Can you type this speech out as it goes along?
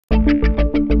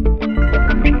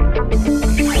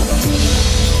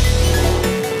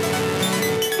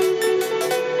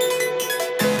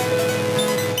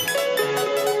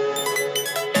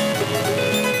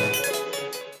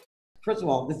first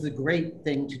of all, this is a great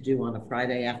thing to do on a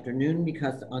Friday afternoon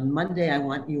because on Monday, I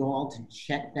want you all to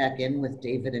check back in with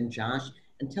David and Josh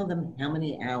and tell them how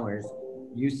many hours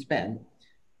you spend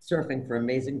surfing for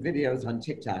amazing videos on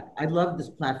TikTok. I love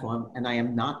this platform and I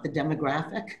am not the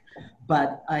demographic,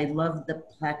 but I love the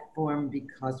platform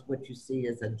because what you see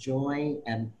is a joy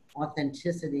and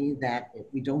authenticity that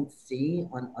we don't see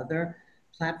on other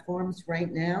platforms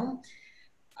right now.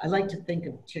 I like to think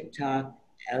of TikTok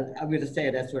as, I'm going to say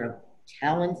it as sort of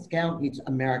talent scout meets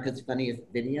America's funniest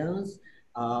videos.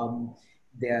 Um,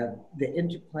 the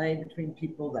interplay between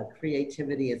people, the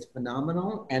creativity is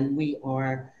phenomenal. And we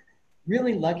are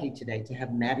really lucky today to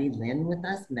have Matty Lin with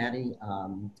us. Matty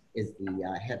is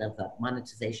the head of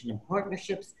monetization and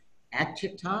partnerships at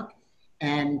TikTok.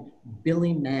 And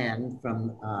Billy Mann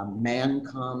from Mann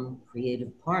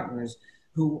Creative Partners,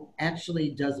 who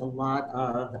actually does a lot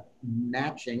of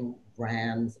matching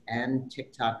brands and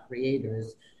TikTok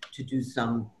creators to do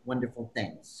some wonderful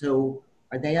things. So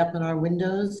are they up in our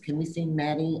windows? Can we see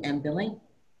Matty and Billy?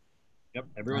 Yep,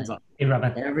 everyone's up. Hey,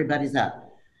 Robin. Everybody's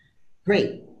up.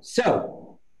 Great.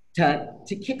 So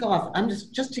to kick off, I'm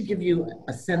just to give you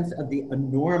a sense of the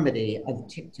enormity of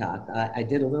TikTok. I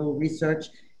did a little research.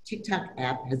 TikTok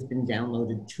app has been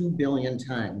downloaded 2 billion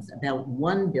times. About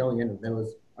 1 billion of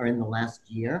those are in the last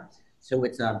year. So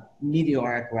it's a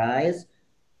meteoric rise.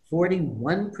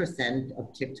 41%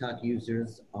 of TikTok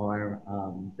users are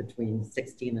between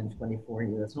 16 and 24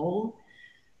 years old.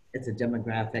 It's a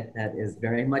demographic that is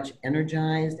very much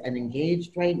energized and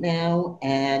engaged right now.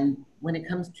 And when it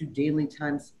comes to daily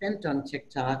time spent on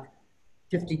TikTok,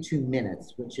 52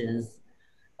 minutes, which is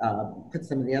put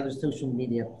some of the other social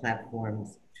media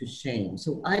platforms to shame.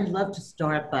 So I'd love to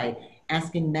start by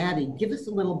asking Matty, give us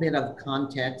a little bit of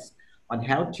context on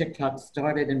how TikTok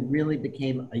started and really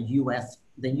became the US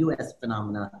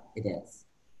phenomena it is.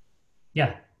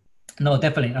 Yeah, no,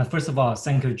 definitely. First of all,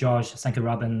 thank you, Josh. Thank you,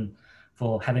 Robin,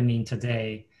 for having me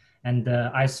today. And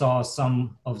I saw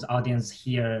some of the audience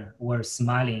here were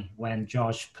smiling when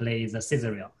Josh plays the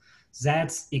scissor reel.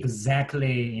 That's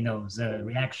exactly, the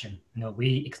reaction,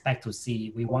 we expect to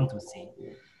see, we want to see.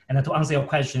 And to answer your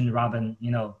question, Robin,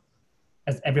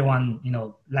 as everyone,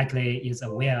 likely is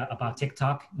aware about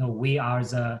TikTok, we are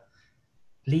the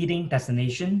leading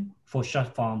destination for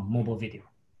short form mobile video.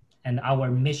 And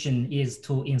our mission is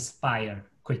to inspire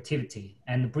creativity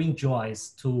and bring joys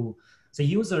to the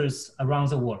users around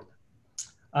the world.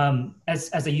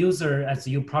 As a user, as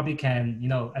you probably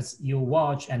can, as you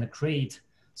watch and create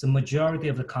the majority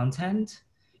of the content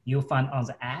you find on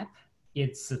the app,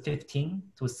 it's 15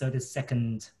 to 30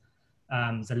 seconds,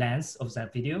 the length of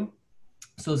that video.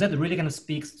 So that really kind of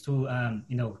speaks to, a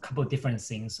couple of different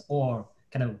things or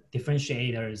kind of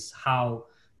differentiators, how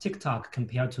TikTok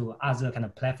compared to other kind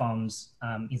of platforms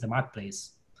in the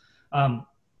marketplace.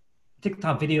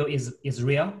 TikTok video is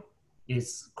real,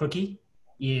 is quirky,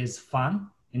 is fun.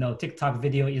 TikTok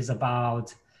video is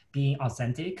about being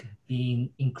authentic, being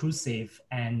inclusive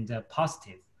and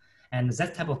positive. And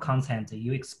that type of content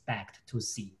you expect to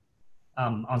see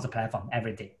on the platform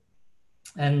every day.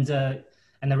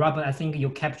 And Robert, I think you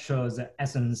capture the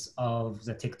essence of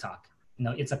the TikTok.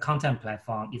 It's a content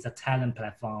platform, it's a talent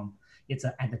platform, it's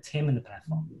an entertainment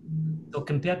platform. So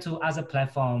compared to other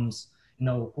platforms,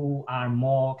 who are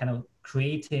more kind of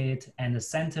created and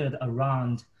centered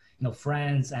around,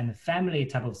 friends and family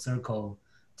type of circle,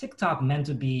 TikTok meant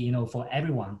to be, for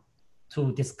everyone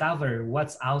to discover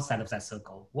what's outside of that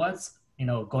circle, what's,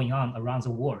 going on around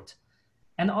the world.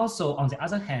 And also on the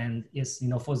other hand is,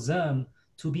 for them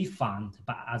to be found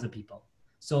by other people.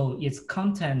 So it's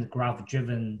content graph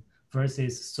driven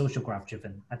versus social graph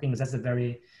driven. I think that's a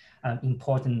very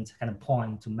important kind of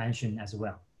point to mention as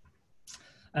well.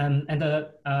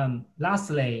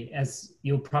 Lastly, as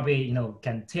you probably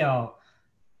can tell,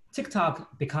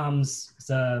 TikTok becomes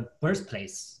the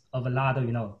birthplace of a lot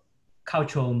of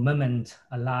cultural moment,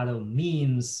 a lot of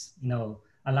memes,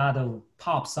 a lot of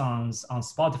pop songs on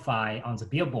Spotify, on the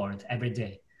Billboard every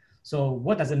day. So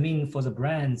what does it mean for the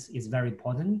brands is very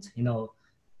important.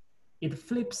 It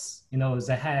flips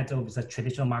the head of the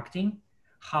traditional marketing,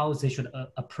 how they should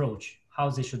approach, how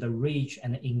they should reach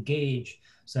and engage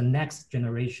the next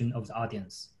generation of the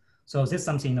audience. So this is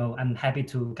something I'm happy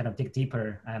to kind of dig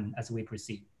deeper as we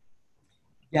proceed.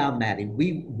 Yeah, Matty,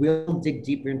 we will dig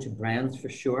deeper into brands for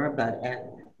sure, but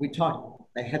we talked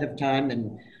ahead of time,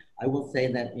 and I will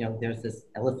say that there's this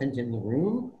elephant in the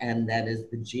room, and that is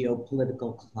the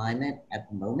geopolitical climate at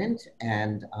the moment.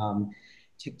 And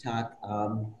TikTok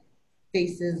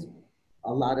faces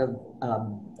a lot of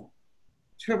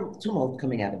tumult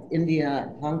coming out of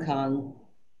India, Hong Kong,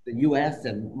 the US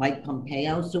and Mike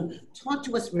Pompeo. So talk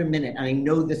to us for a minute. I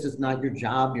know this is not your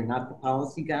job, you're not the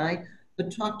policy guy,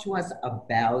 but talk to us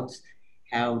about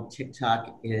how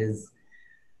TikTok is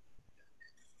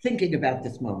thinking about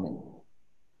this moment.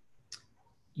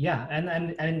 Yeah,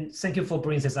 and thank you for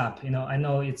bringing this up. I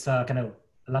know it's kind of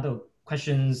a lot of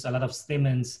questions, a lot of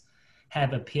statements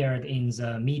have appeared in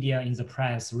the media, in the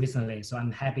press recently. So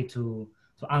I'm happy to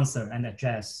answer and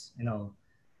address,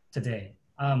 today.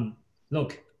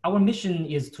 Look, our mission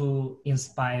is to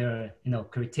inspire,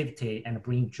 creativity and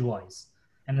bring joys.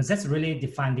 And that's really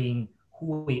defining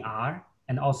who we are.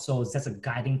 And also that's a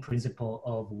guiding principle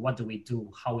of what do we do,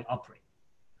 how we operate.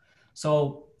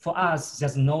 So for us,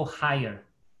 there's no higher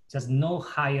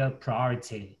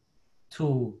priority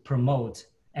to promote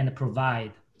and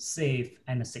provide safe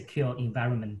and secure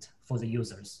environment for the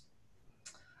users.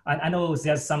 I know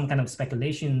there's some kind of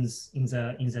speculations in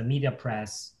the media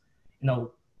press.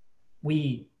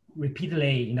 We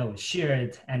repeatedly,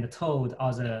 shared and told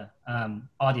other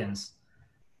audience,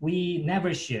 we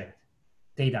never shared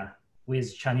data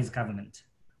with Chinese government.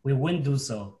 We wouldn't do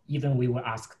so even we were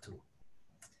asked to.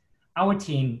 Our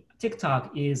team,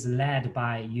 TikTok, is led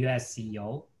by US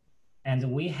CEO,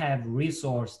 and we have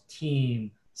resource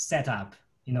team set up,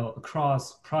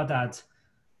 across product,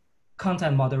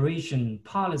 content moderation,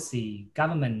 policy,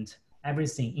 government,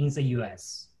 everything in the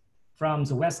US, from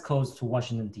the West Coast to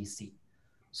Washington, DC.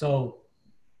 So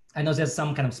I know there's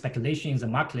some kind of speculation in the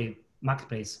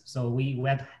marketplace. So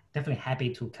we're definitely happy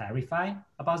to clarify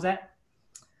about that.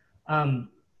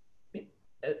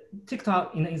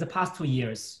 TikTok in the past 2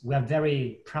 years, we are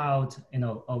very proud,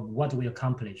 of what we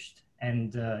accomplished.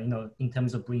 And, in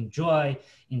terms of bringing joy,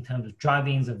 in terms of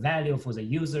driving the value for the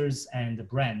users and the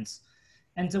brands.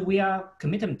 And we are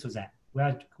committed to that.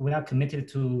 We are committed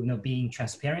to, being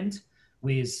transparent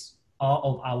with all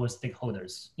of our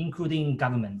stakeholders, including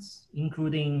governments,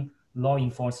 including law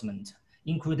enforcement,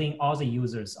 including all the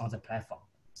users on the platform.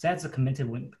 So that's a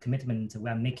commitment we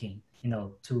are making,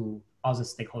 to all the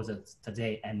stakeholders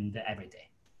today and every day.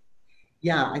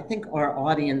 Yeah, I think our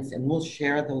audience, and we'll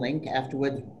share the link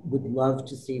afterwards, would love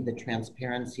to see the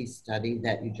transparency study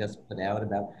that you just put out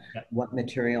about what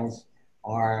materials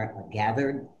are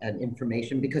gathered and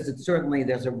information, because it's certainly,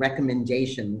 there's a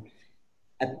recommendation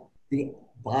at the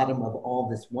bottom of all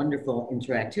this wonderful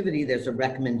interactivity. There's a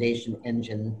recommendation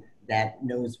engine that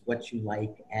knows what you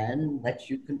like and lets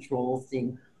you control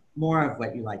seeing more of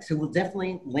what you like. So we'll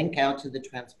definitely link out to the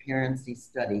transparency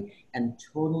study and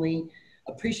totally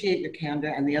appreciate your candor.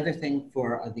 And the other thing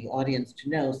for the audience to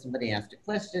know, somebody asked a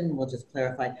question, we'll just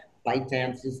clarify,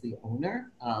 ByteDance is the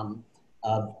owner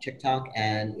of TikTok,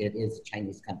 and it is a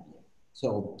Chinese company.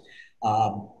 So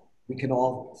we can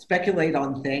all speculate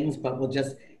on things, but we'll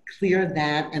just clear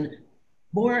that. And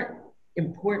more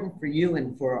important for you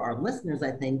and for our listeners,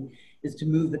 I think, is to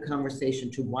move the conversation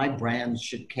to why brands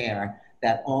should care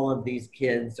that all of these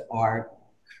kids are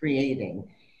creating.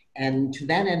 And to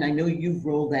that end, I know you've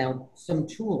rolled out some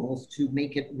tools to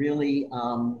make it really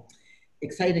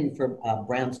exciting for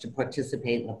brands to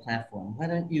participate in the platform. Why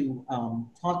don't you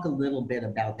talk a little bit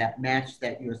about that match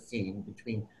that you're seeing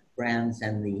between brands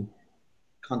and the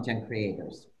content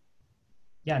creators?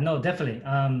 Yeah, no, definitely.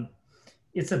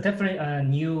 It's definitely a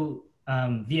new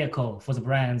vehicle for the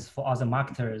brands, for other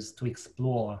marketers to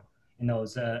explore,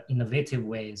 the innovative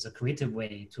ways, the creative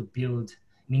way to build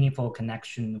meaningful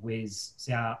connection with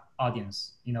their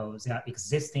audience, their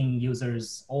existing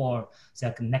users or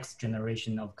their next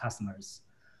generation of customers.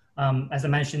 As I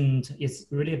mentioned, it's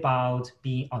really about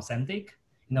being authentic.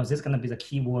 This is going to be the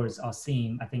keywords or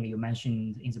theme I think you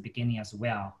mentioned in the beginning as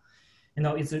well.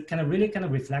 It's really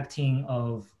reflecting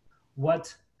of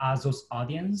what are those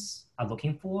audience are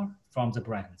looking for from the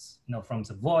brands, from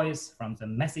the voice, from the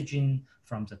messaging,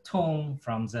 from the tone,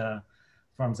 from the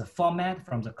format,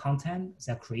 from the content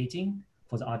they're creating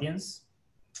for the audience.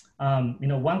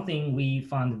 One thing we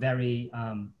found very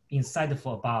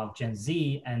insightful about Gen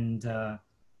Z and the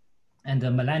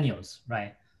millennials,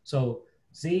 right? So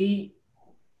they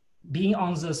being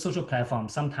on the social platform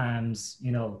sometimes,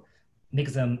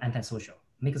 makes them antisocial,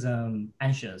 makes them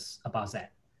anxious about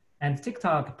that. And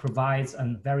TikTok provides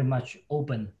a very much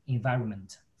open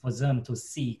environment for them to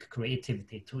seek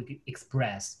creativity, to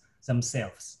express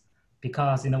themselves.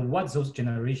 Because what those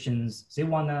generations, they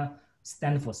wanna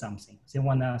stand for something. They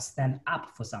wanna stand up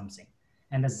for something.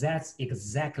 And that's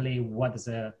exactly what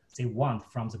they want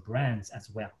from the brands as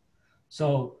well.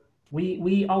 So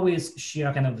we always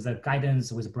share the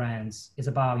guidance with brands. It's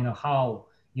about, how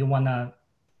you wanna,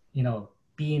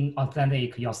 being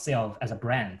authentic yourself as a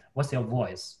brand. What's your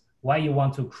voice? Why you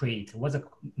want to create? What's the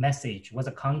message? What's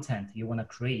the content you wanna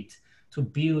create to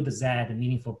build that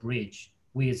meaningful bridge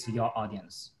with your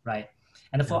audience, right?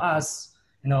 And for us,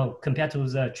 compared to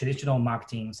the traditional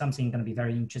marketing, something going to be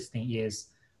very interesting is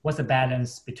what's the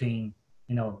balance between,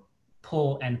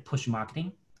 pull and push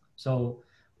marketing. So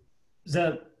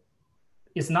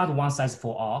it's not one size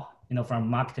for all, from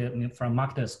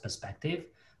marketer's perspective.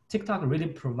 TikTok really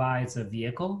provides a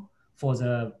vehicle for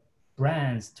the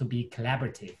brands to be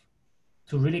collaborative,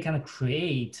 to really kind of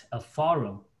create a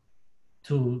forum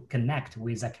to connect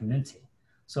with that community.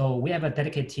 So we have a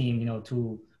dedicated team,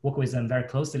 to work with them very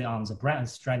closely on the brand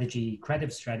strategy,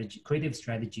 creative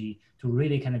strategy to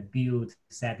really kind of build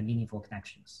that meaningful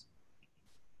connections.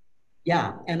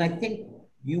 Yeah, and I think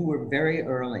you were very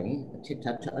early at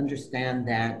TikTok to understand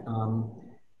that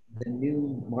the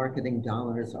new marketing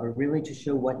dollars are really to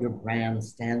show what your brand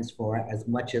stands for as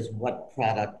much as what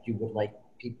product you would like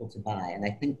people to buy. And I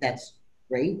think that's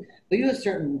great. But you have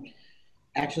certain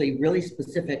actually really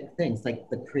specific things like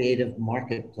the creative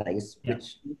marketplace,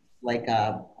 which like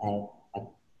a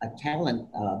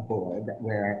talent board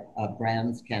where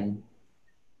brands can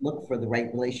look for the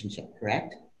right relationship,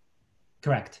 correct?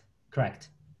 Correct.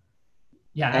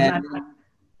 Yeah. And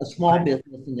a small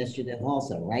business initiative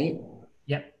also, right?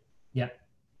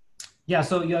 Yeah,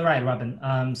 so you're right, Robin.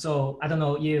 So I don't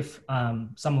know if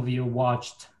some of you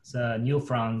watched the new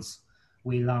fronts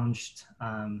we launched,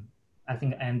 I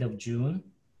think end of June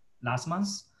last month.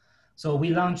 So we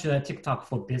launched TikTok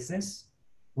for Business,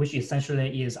 which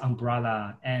essentially is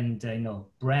umbrella and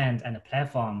brand and a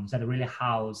platform that really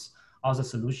house all the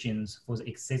solutions for the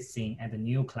existing and the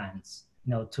new clients,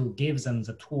 to give them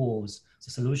the tools,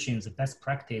 the solutions, the best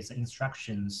practice,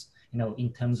 instructions,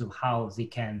 in terms of how they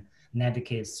can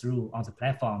navigate through on the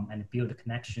platform and build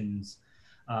connections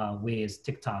with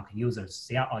TikTok users,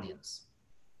 their audience.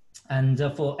 And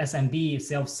for SMB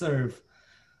self-serve,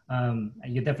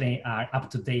 you definitely are up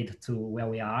to date to where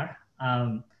we are.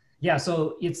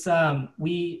 So it's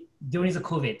during the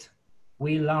COVID,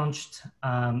 we launched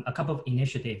a couple of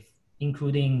initiatives,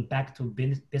 including back to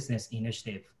business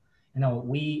initiative.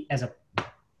 We as a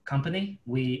company,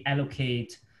 we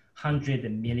allocate 100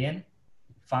 million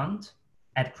fund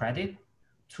at credit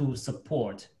to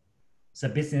support the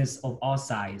business of all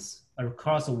size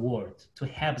across the world to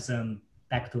help them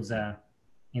back to the,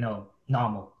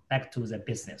 normal, back to the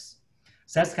business.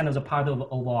 So that's kind of the part of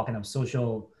overall kind of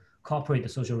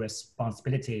corporate social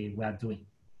responsibility we are doing.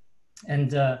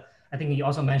 And I think you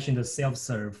also mentioned the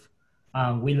self-serve.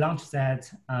 We launched that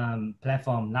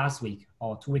platform last week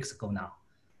or 2 weeks ago now.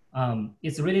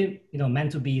 It's really,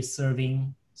 meant to be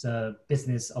serving the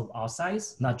business of our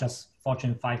size, not just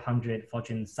Fortune 500,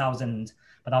 Fortune 1000,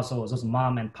 but also those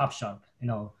mom and pop shop.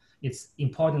 It's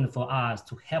important for us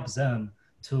to help them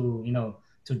to,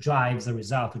 to drive the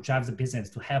result, to drive the business,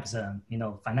 to help them,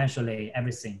 financially,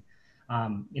 everything.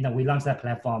 We launched that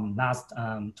platform last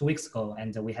 2 weeks ago,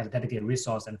 and we have a dedicated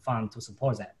resource and fund to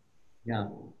support that.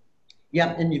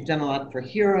 Yeah, and you've done a lot for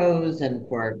Heroes and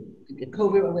for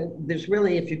COVID. There's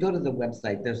really, if you go to the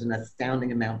website, there's an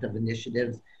astounding amount of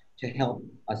initiatives to help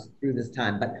us through this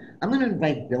time. But I'm going to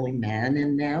invite Billy Mann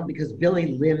in now because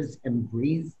Billy lives and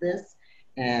breathes this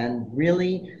and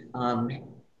really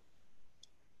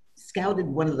scouted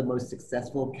one of the most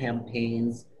successful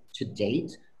campaigns to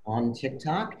date on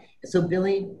TikTok. So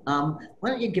Billy, why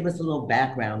don't you give us a little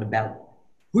background about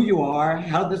who you are,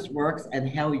 how this works, and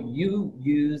how you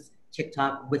use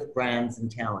TikTok with brands and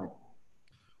talent?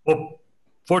 Well,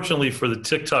 fortunately for the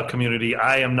TikTok community,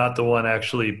 I am not the one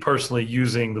actually personally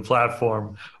using the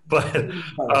platform, but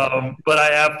I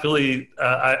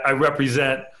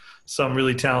represent some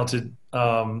really talented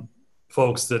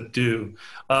folks that do.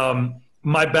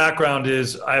 My background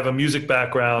is I have a music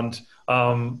background.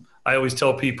 I always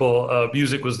tell people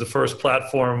music was the first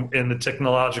platform in the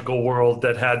technological world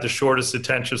that had the shortest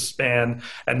attention span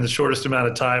and the shortest amount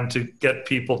of time to get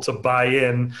people to buy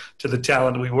in to the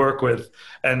talent we work with.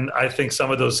 And I think some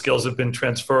of those skills have been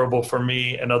transferable for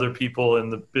me and other people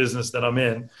in the business that I'm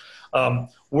in.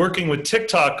 Working with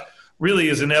TikTok really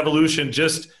is an evolution,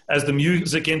 just as the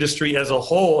music industry as a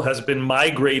whole has been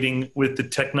migrating with the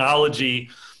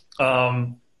technology.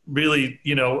 Really,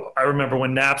 I remember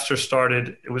when Napster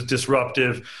started, it was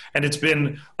disruptive, and it's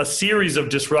been a series of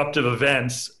disruptive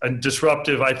events, and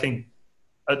disruptive, I think,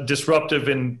 disruptive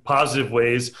in positive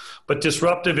ways, but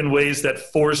disruptive in ways that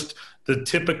forced the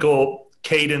typical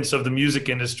cadence of the music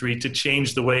industry to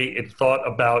change the way it thought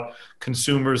about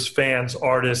consumers, fans,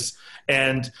 artists,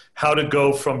 and how to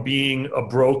go from being a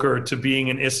broker to being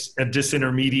a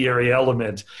disintermediary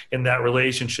element in that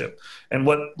relationship. And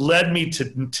what led me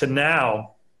to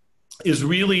now is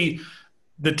really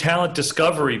the talent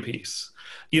discovery piece.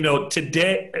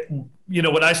 Today,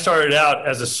 when I started out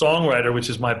as a songwriter, which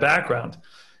is my background,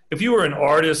 if you were an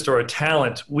artist or a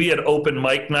talent, we had open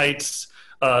mic nights.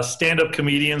 Stand-up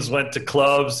comedians went to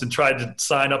clubs and tried to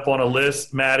sign up on a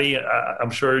list. Matty, I'm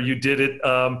sure you did it.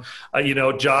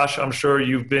 Josh, I'm sure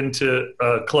you've been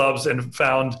to clubs and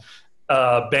found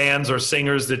bands or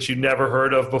singers that you never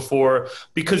heard of before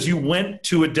because you went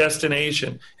to a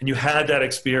destination and you had that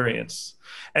experience.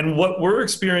 And what we're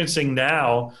experiencing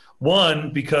now,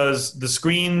 one, because the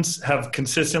screens have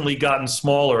consistently gotten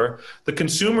smaller, the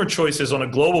consumer choices on a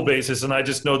global basis, and I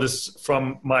just know this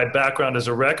from my background as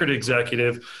a record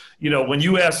executive, when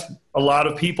you ask a lot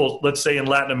of people, let's say in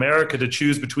Latin America, to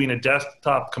choose between a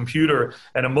desktop computer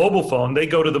and a mobile phone, they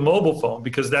go to the mobile phone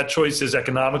because that choice is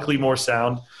economically more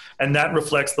sound and that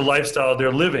reflects the lifestyle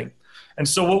they're living. And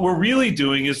so what we're really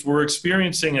doing is we're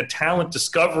experiencing a talent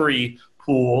discovery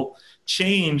pool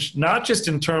change, not just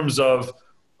in terms of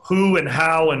who and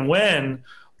how and when,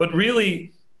 but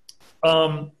really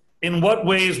in what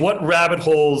ways, what rabbit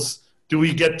holes do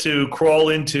we get to crawl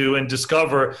into and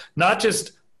discover, not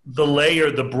just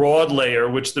the broad layer,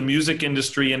 which the music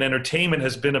industry and entertainment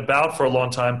has been about for a long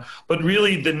time, but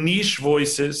really the niche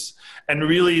voices and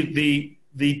really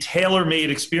the tailor-made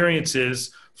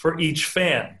experiences for each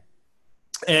fan.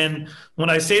 And when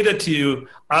I say that to you,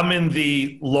 I'm in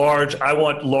I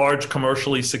want large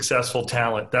commercially successful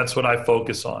talent. That's what I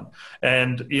focus on.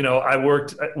 And, I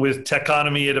worked with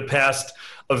Techonomy at a past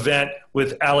event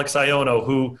with Alex Iono,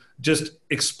 who just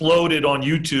exploded on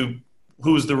YouTube,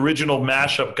 who was the original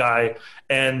mashup guy.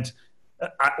 And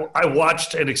I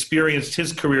watched and experienced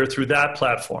his career through that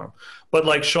platform. But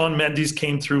like Shawn Mendes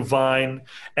came through Vine,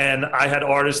 and I had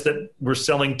artists that were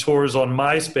selling tours on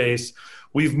MySpace.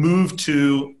 We've moved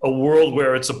to a world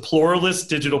where it's a pluralist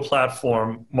digital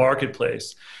platform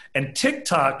marketplace. And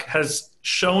TikTok has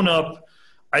shown up,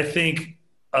 I think,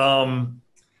 in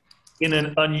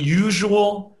an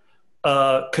unusual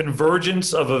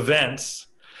convergence of events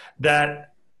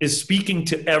that is speaking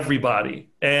to everybody.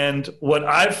 And what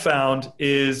I've found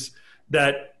is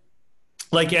that,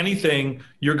 like anything,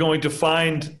 you're going to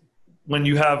find when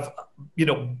you have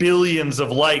billions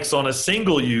of likes on a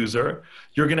single user,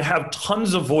 you're going to have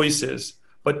tons of voices.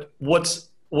 But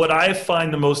what I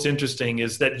find the most interesting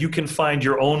is that you can find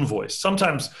your own voice.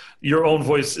 Sometimes your own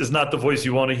voice is not the voice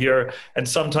you want to hear, and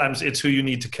sometimes it's who you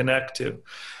need to connect to.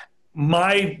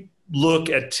 My look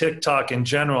at TikTok in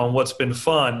general and what's been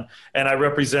fun, and I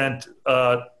represent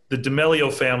the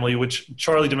D'Amelio family, which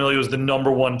Charli D'Amelio is the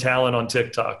 #1 talent on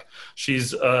TikTok.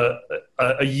 She's a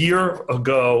year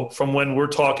ago from when we're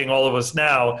talking, all of us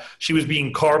now, she was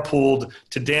being carpooled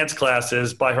to dance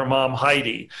classes by her mom,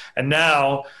 Heidi. And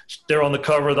now they're on the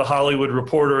cover of the Hollywood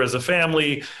Reporter as a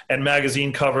family and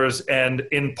magazine covers and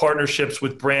in partnerships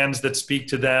with brands that speak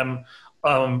to them,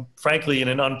 frankly, in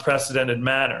an unprecedented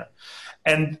manner.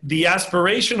 And the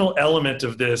aspirational element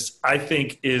of this, I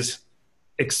think, is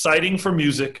exciting for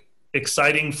music,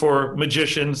 exciting for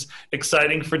magicians,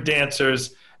 exciting for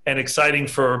dancers, and exciting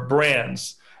for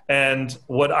brands. And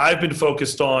what I've been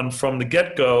focused on from the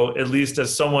get-go, at least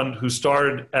as someone who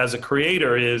started as a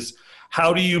creator, is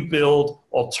how do you build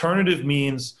alternative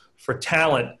means for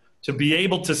talent to be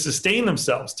able to sustain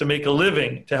themselves, to make a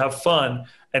living, to have fun,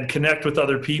 and connect with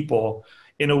other people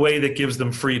in a way that gives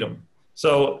them freedom.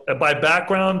 So by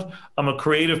background, I'm a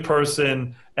creative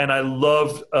person, and I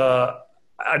love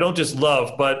I don't just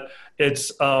love, but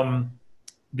it's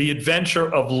the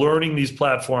adventure of learning these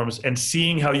platforms and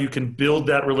seeing how you can build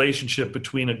that relationship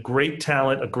between a great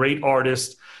talent, a great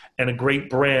artist, and a great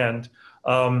brand.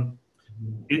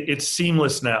 It's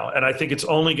seamless now, and I think it's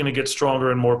only going to get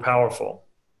stronger and more powerful.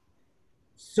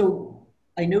 So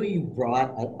I know you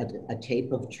brought a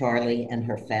tape of Charli and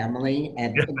her family,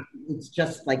 and yeah, it's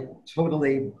just like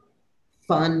totally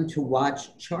fun to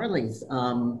watch Charli's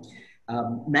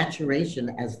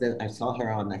maturation as I saw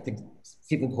her on, I think,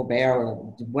 Stephen Colbert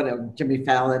or Jimmy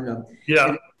Fallon.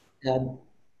 Yeah.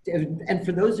 And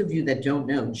for those of you that don't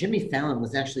know, Jimmy Fallon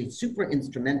was actually super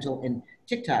instrumental in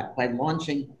TikTok by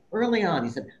launching early on. He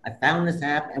said, I found this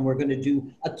app and we're going to do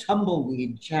a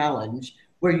tumbleweed challenge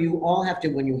where you all have to,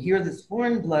 when you hear this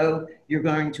horn blow, you're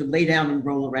going to lay down and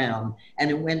roll around. And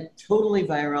it went totally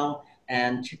viral,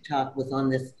 and TikTok was on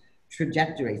this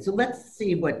trajectory. So let's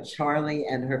see what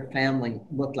Charli and her family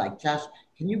look like. Josh,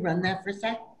 can you run that for a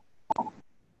sec?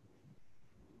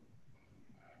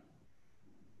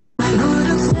 I would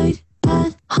have stayed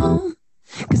at home,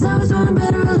 'cause I was doing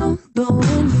better alone. But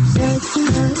when you said you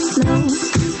let know,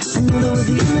 I knew that was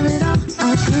the end of it all.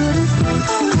 I should have stayed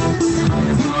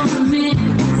for a minute,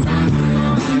 stop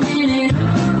for a minute,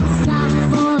 stop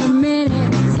for a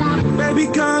minute, stop. Baby,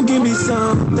 come give me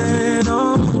something,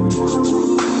 oh.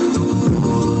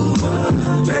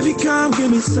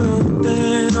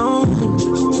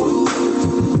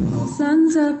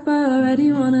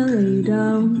 already wanna lay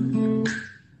down.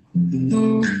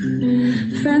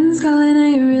 Friends calling, are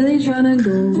you really tryna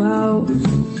go out?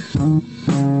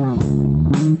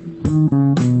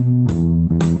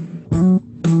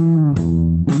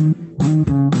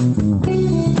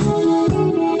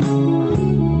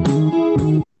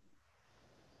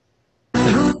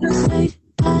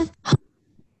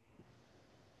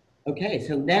 Okay,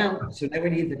 so now we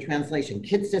need the translation.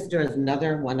 Kid Sister is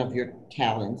another one of your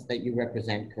talents that you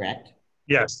represent, correct?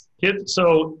 Yes. Kid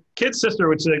Sister,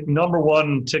 which is like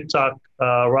 #1 TikTok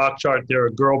rock chart. They're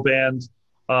a girl band.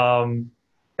 Um,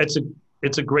 it's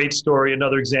a great story.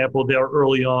 Another example. They're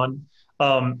early on.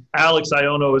 Alex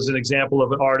Iono is an example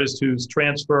of an artist who's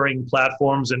transferring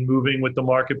platforms and moving with the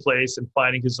marketplace and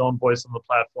finding his own voice on the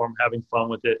platform, having fun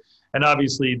with it. And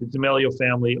obviously, the D'Amelio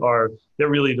family they're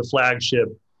really the flagship.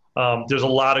 There's a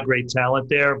lot of great talent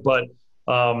there, but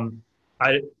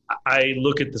I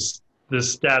look at the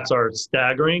stats are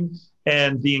staggering,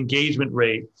 and the engagement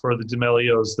rate for the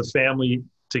D'Amelios, the family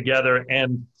together,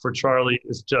 and for Charlie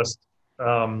is just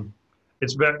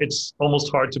it's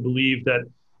almost hard to believe that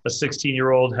a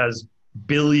 16-year-old has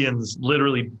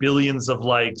literally billions of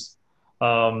likes.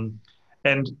 And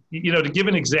to give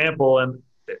an example, and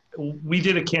we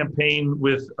did a campaign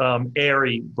with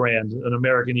Aerie brand, an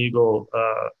American Eagle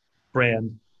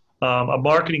brand. A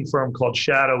marketing firm called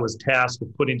Shadow was tasked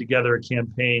with putting together a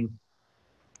campaign.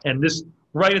 And this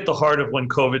right at the heart of when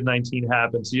COVID-19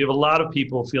 happened. So you have a lot of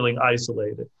people feeling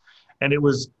isolated. And it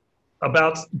was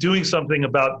about doing something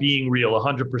about being real,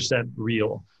 100%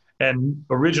 real. And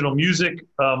original music,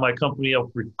 my company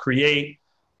helped create.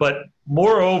 But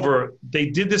moreover, they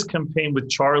did this campaign with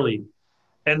Charlie,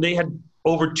 and they had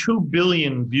over 2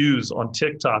 billion views on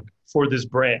TikTok for this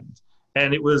brand.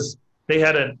 And they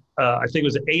had I think it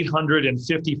was an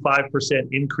 855%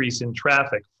 increase in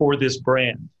traffic for this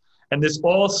brand. And this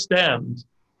all stemmed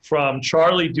from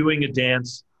Charlie doing a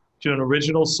dance to an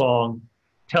original song,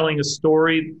 telling a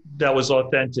story that was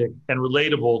authentic and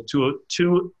relatable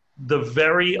to the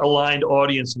very aligned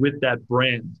audience with that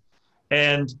brand.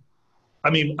 And I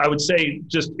mean, I would say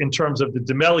just in terms of the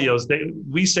D'Amelios,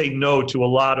 we say no to a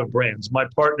lot of brands. I'm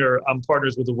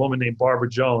partners with a woman named Barbara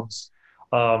Jones,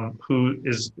 who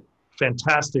is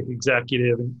fantastic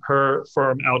executive, and her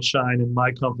firm Outshine and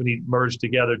my company merged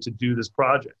together to do this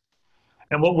project.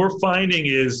 And what we're finding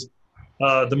is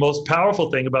the most powerful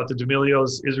thing about the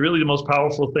D'Amelios is really the most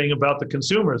powerful thing about the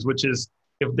consumers, which is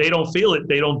if they don't feel it,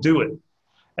 they don't do it.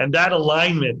 And that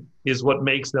alignment is what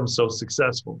makes them so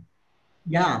successful.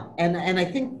 Yeah, and I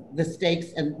think the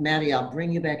stakes, and Matty, I'll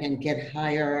bring you back and get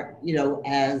higher,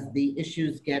 as the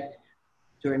issues get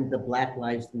during the Black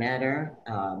Lives Matter.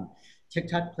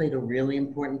 TikTok played a really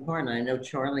important part. And I know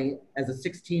Charlie, as a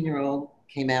 16-year-old,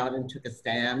 came out and took a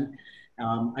stand.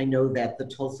 I know that the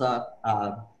Tulsa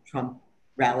Trump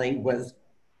rally was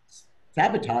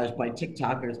sabotaged by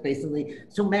TikTokers, basically.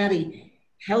 So Matty,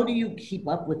 how do you keep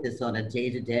up with this on a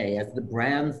day-to-day as the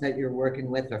brands that you're working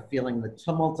with are feeling the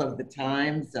tumult of the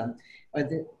times?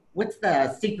 What's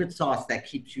the secret sauce that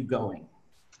keeps you going?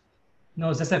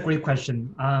 No, that's a great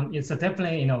question. It's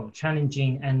definitely,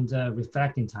 challenging and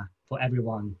reflecting time for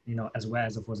everyone, as well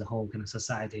as for the whole kind of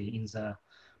society in the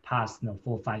past, 4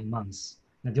 or 5 months.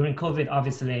 Now, during COVID,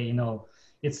 obviously,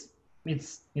 it's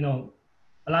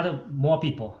a lot of more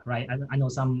people, right? I know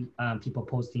some people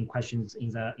posting questions in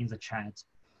the chat.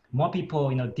 More people,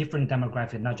 different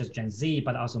demographic, not just Gen Z,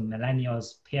 but also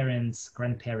millennials, parents,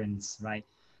 grandparents, right?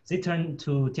 They turn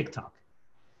to TikTok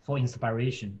for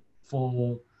inspiration,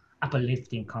 for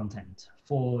uplifting content,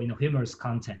 for humorous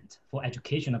content, for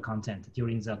educational content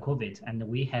during the COVID. And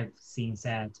we have seen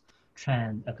that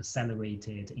trend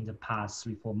accelerated in the past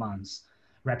 3 or 4 months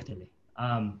rapidly.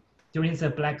 During the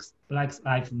Black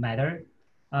Lives Matter,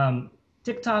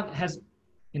 TikTok has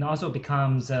also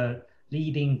become the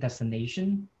leading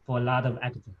destination for a lot of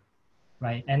activism,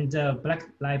 right? And Black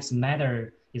Lives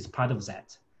Matter is part of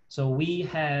that. So we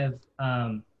have,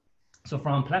 so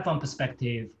from a platform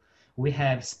perspective, we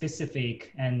have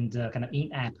specific and kind of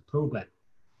in-app program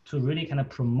to really kind of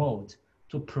promote,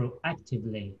 to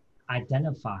proactively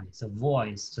identify the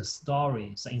voice, the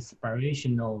stories, the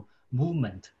inspirational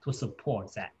movement to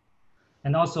support that.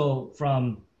 And also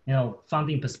from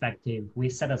funding perspective, we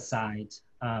set aside,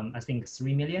 I think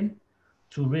 3 million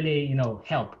to really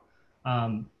help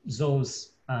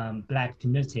those Black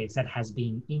communities that has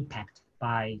been impacted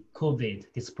by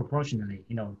COVID disproportionately,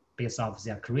 based off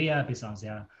their career, based on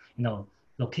their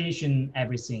location,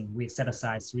 everything. We set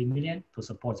aside 3 million to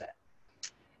support that.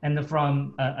 And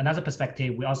from another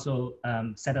perspective, we also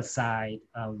set aside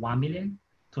 1 million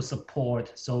to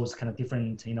support those kind of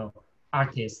different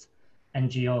artists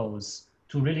NGOs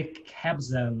to really help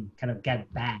them kind of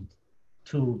get back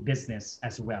to business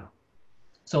as well.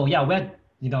 So yeah, we're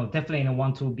definitely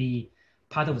want to be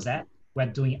part of that. We're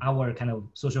doing our kind of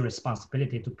social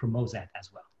responsibility to promote that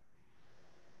as well.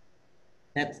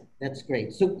 That's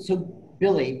great. So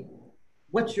Billy,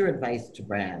 what's your advice to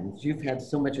brands? You've had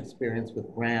so much experience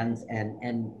with brands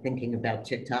and thinking about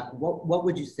TikTok. What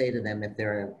would you say to them if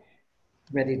they're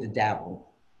ready to dabble?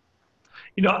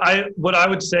 What I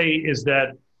would say is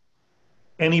that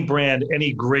any brand,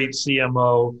 any great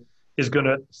CMO is going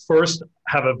to first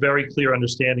have a very clear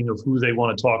understanding of who they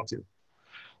want to talk to.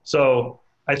 So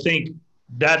I think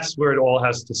that's where it all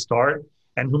has to start.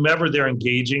 And whomever they're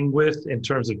engaging with in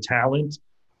terms of talent,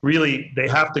 really, they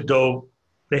have to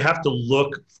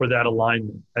look for that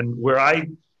alignment. And where I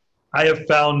have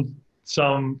found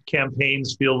some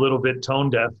campaigns feel a little bit tone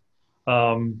deaf,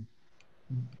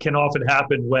 can often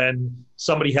happen when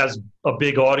somebody has a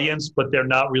big audience, but they're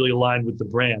not really aligned with the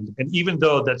brand. And even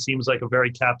though that seems like a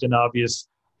very Captain Obvious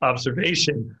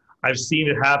observation, I've seen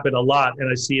it happen a lot, and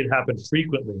I see it happen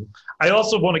frequently. I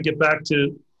also want to get back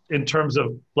to, in terms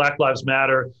of Black Lives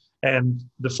Matter and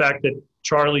the fact that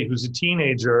Charlie, who's a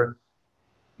teenager,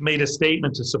 made a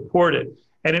statement to support it.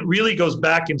 And it really goes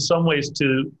back in some ways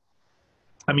to,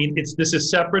 this is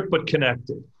separate but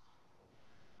connected.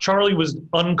 Charlie was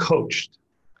uncoached.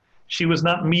 She was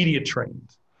not media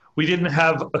trained. We didn't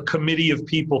have a committee of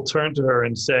people turn to her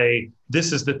and say,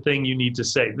 this is the thing you need to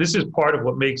say. This is part of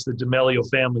what makes the D'Amelio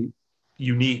family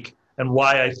unique and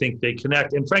why I think they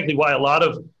connect. And frankly, why a lot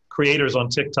of creators on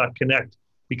TikTok connect,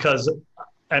 because,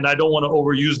 and I don't want to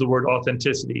overuse the word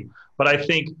authenticity, but I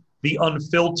think the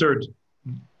unfiltered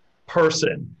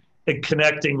person and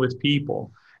connecting with people.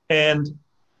 And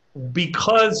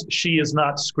because she is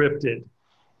not scripted,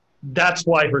 that's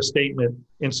why her statement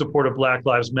in support of Black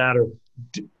Lives Matter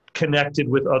connected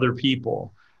with other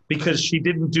people, because she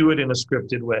didn't do it in a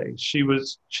scripted way. She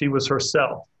was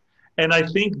herself. And I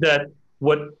think that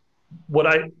what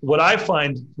I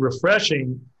find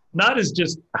refreshing, not is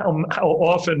just how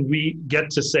often we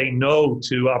get to say no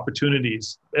to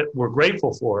opportunities that we're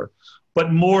grateful for,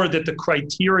 but more that the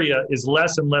criteria is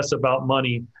less and less about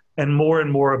money and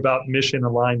more about mission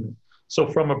alignment. So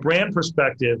from a brand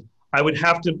perspective, I would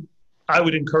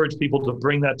encourage people to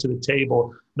bring that to the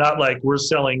table, not like we're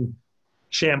selling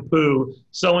shampoo,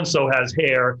 so-and-so has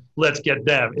hair, let's get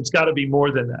them. It's got to be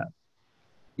more than that.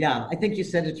 Yeah, I think you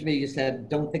said it to me. You said,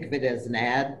 don't think of it as an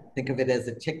ad, think of it as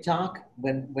a TikTok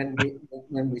when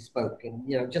we spoke,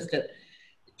 and just to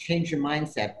change your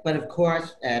mindset. But of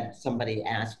course, somebody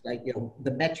asked,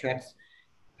 the metrics,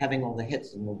 having all the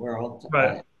hits in the world,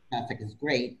 right. Traffic is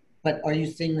great. But are you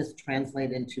seeing this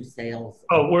translate into sales?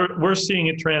 Oh, we're seeing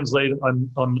it translate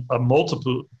on a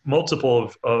multiple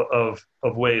of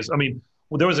ways.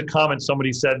 There was a comment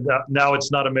somebody said that now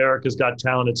it's not America's Got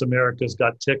Talent, it's America's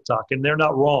Got TikTok, and they're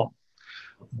not wrong.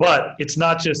 But it's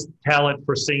not just talent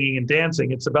for singing and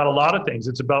dancing. It's about a lot of things.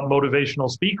 It's about motivational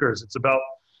speakers.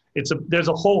 There's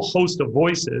a whole host of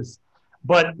voices.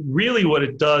 But really what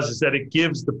it does is that it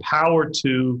gives the power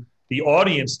to the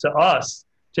audience, to us,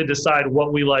 to decide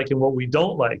what we like and what we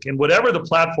don't like. And whatever the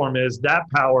platform is, that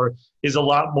power is a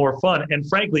lot more fun. And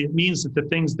frankly, it means that the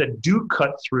things that do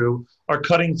cut through are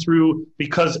cutting through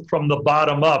because from the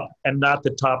bottom up and not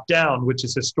the top down, which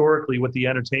is historically what the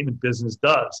entertainment business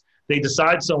does. They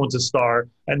decide someone's a star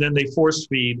and then they force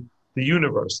feed the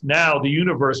universe. Now the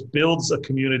universe builds a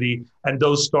community and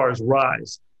those stars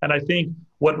rise. And I think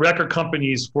what record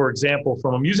companies, for example,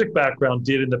 from a music background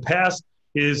did in the past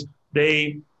is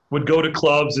they would go to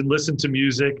clubs and listen to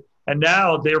music. And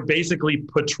now they're basically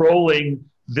patrolling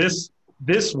this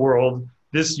world,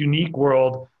 this unique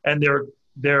world, and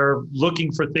they're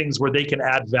looking for things where they can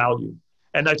add value.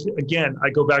 And again,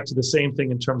 I go back to the same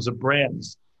thing in terms of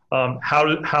brands.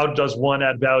 How does one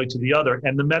add value to the other?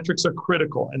 And the metrics are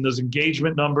critical. And those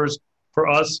engagement numbers for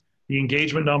us, the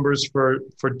engagement numbers for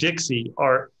Dixie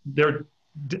they're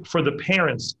for the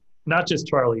parents, not just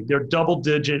Charlie, they're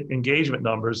double-digit engagement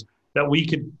numbers that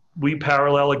we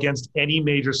parallel against any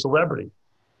major celebrity.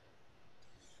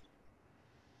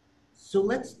 So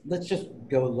let's just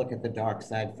go look at the dark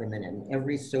side for a minute.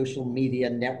 Every social media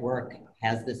network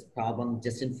has this problem: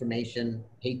 disinformation,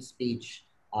 hate speech,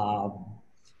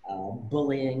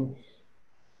 bullying.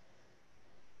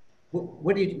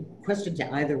 Question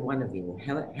to either one of you: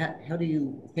 how do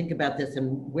you think about this,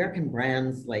 and where can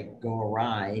brands go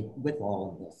awry with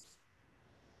all of this?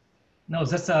 No,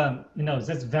 that's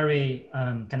very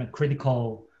kind of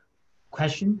critical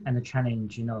question and a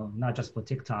challenge. Not just for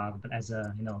TikTok, but as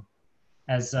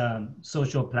a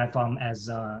social platform, as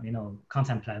a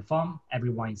content platform,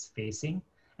 everyone is facing.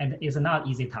 and it's not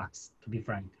easy task, to be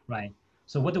frank, right?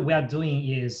 So what we are doing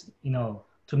is,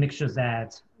 to make sure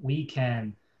that we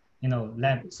can,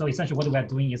 so essentially what we are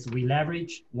doing is we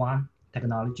leverage one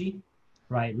technology,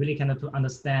 right? Really kind of to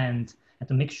understand and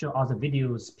to make sure all the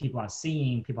videos people are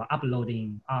seeing, people are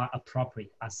uploading are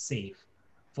appropriate, are safe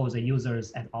for the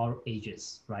users at all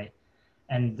ages, right?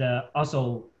 And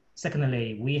also,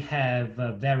 secondly, we have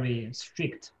a very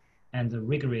strict and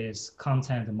rigorous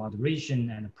content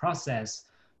moderation and process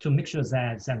to make sure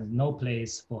that there's no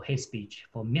place for hate speech,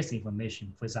 for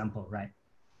misinformation, for example, right?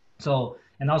 So,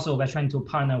 and also we're trying to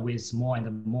partner with more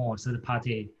and more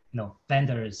third-party,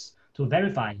 vendors to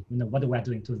verify, what we're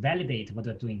doing, to validate what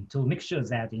we're doing, to make sure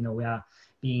that, we are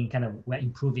being we're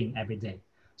improving every day.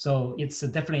 So it's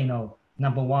definitely,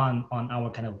 number one on our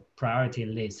kind of priority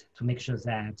list to make sure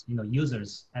that,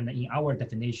 users, and in our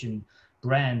definition,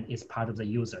 brand is part of the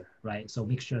user, right? So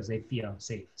make sure they feel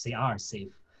safe, they are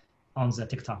safe on the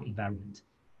TikTok environment.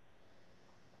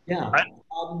 Yeah,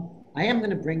 I am going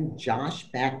to bring Josh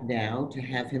back now to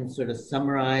have him sort of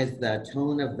summarize the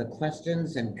tone of the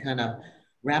questions and kind of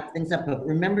wrap things up. But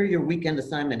remember your weekend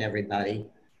assignment, everybody.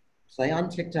 Play on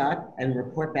TikTok and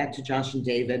report back to Josh and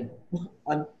David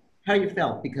on how you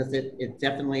felt, because it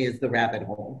definitely is the rabbit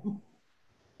hole.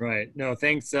 Right. No,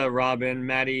 thanks, Robin.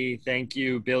 Matty, thank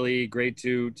you. Billy, great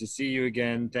to see you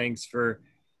again. Thanks for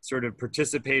sort of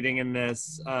participating in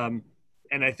this.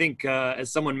 And I think,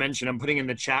 as someone mentioned, I'm putting in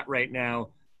the chat right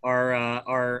now,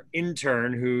 our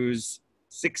intern who's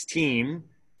 16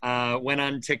 went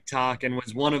on TikTok and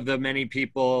was one of the many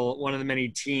people, one of the many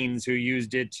teens who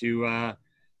used it to,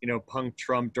 punk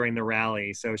Trump during the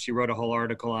rally. So she wrote a whole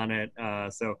article on it.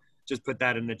 So just put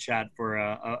that in the chat for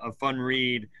a fun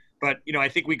read. But, I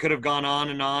think we could have gone on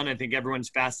and on. I think everyone's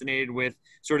fascinated with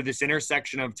sort of this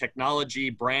intersection of technology,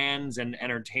 brands, and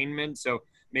entertainment. So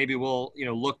maybe we'll,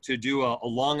 look to do a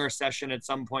longer session at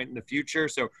some point in the future.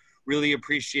 So really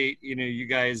appreciate, you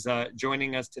guys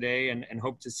joining us today, and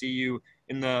hope to see you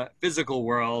in the physical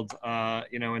world,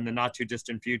 in the not too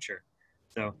distant future.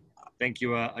 So thank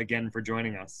you again for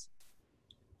joining us.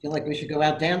 I feel like we should go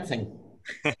out dancing.